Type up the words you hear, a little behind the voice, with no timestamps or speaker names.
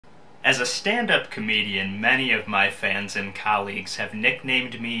As a stand-up comedian, many of my fans and colleagues have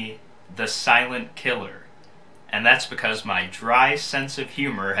nicknamed me the Silent Killer, and that's because my dry sense of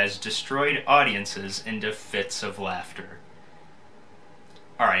humor has destroyed audiences into fits of laughter.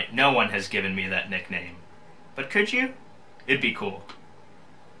 Alright, no one has given me that nickname, but could you? It'd be cool.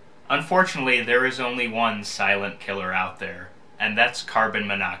 Unfortunately, there is only one silent killer out there, and that's carbon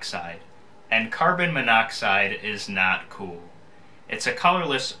monoxide. And carbon monoxide is not cool. It's a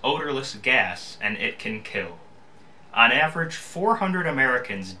colorless, odorless gas, and it can kill. On average, 400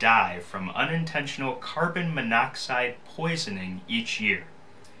 Americans die from unintentional carbon monoxide poisoning each year.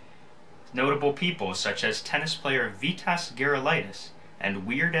 Notable people such as tennis player Vitas Gerulaitis and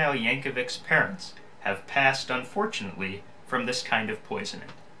Weird Al Yankovic's parents have passed, unfortunately, from this kind of poisoning.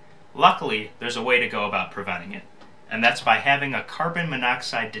 Luckily, there's a way to go about preventing it, and that's by having a carbon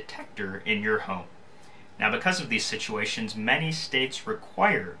monoxide detector in your home. Now, because of these situations, many states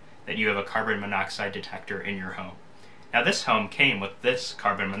require that you have a carbon monoxide detector in your home. Now, this home came with this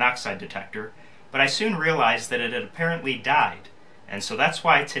carbon monoxide detector, but I soon realized that it had apparently died, and so that's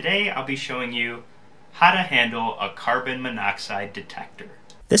why today I'll be showing you how to handle a carbon monoxide detector.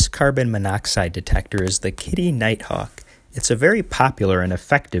 This carbon monoxide detector is the Kidde Nighthawk. It's a very popular and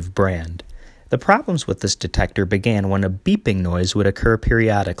effective brand. The problems with this detector began when a beeping noise would occur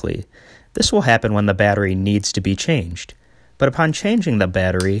periodically. This will happen when the battery needs to be changed. But upon changing the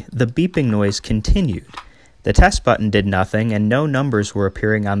battery, the beeping noise continued. The test button did nothing, and no numbers were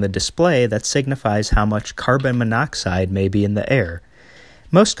appearing on the display that signifies how much carbon monoxide may be in the air.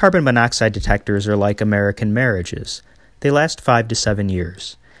 Most carbon monoxide detectors are like American marriages. They last 5 to 7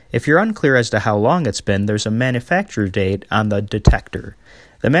 years. If you're unclear as to how long it's been, there's a manufacturer date on the detector.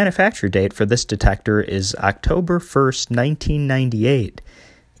 The manufacturer date for this detector is October 1st, 1998.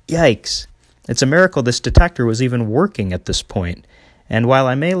 Yikes! It's a miracle this detector was even working at this point. And while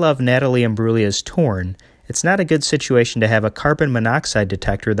I may love Natalie Imbruglia's Torn, it's not a good situation to have a carbon monoxide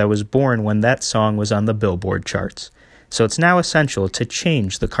detector that was born when that song was on the Billboard charts. So it's now essential to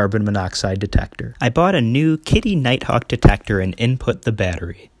change the carbon monoxide detector. I bought a new Kidde Nighthawk detector and input the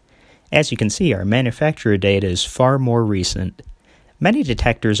battery. As you can see, our manufacturer date is far more recent. Many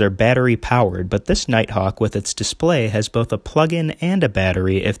detectors are battery-powered, but this Nighthawk with its display has both a plug-in and a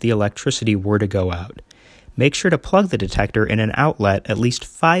battery if the electricity were to go out. Make sure to plug the detector in an outlet at least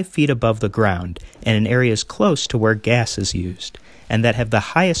 5 feet above the ground and in areas close to where gas is used, and that have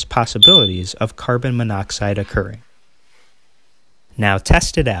the highest possibilities of carbon monoxide occurring. Now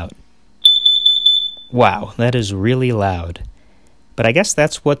test it out. Wow, that is really loud. But I guess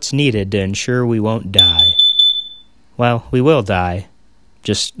that's what's needed to ensure we won't die. Well, we will die,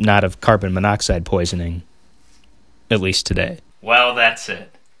 just not of carbon monoxide poisoning. At least today. Well, that's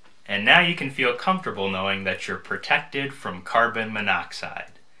it. And now you can feel comfortable knowing that you're protected from carbon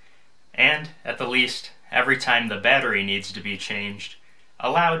monoxide. And, at the least, every time the battery needs to be changed,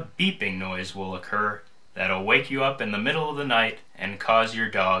 a loud beeping noise will occur that'll wake you up in the middle of the night and cause your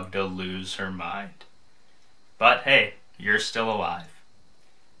dog to lose her mind. But hey, you're still alive.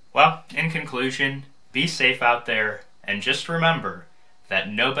 Well, in conclusion, be safe out there, and just remember that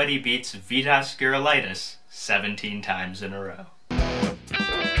nobody beats Vitas Gerulaitis 17 times in a row.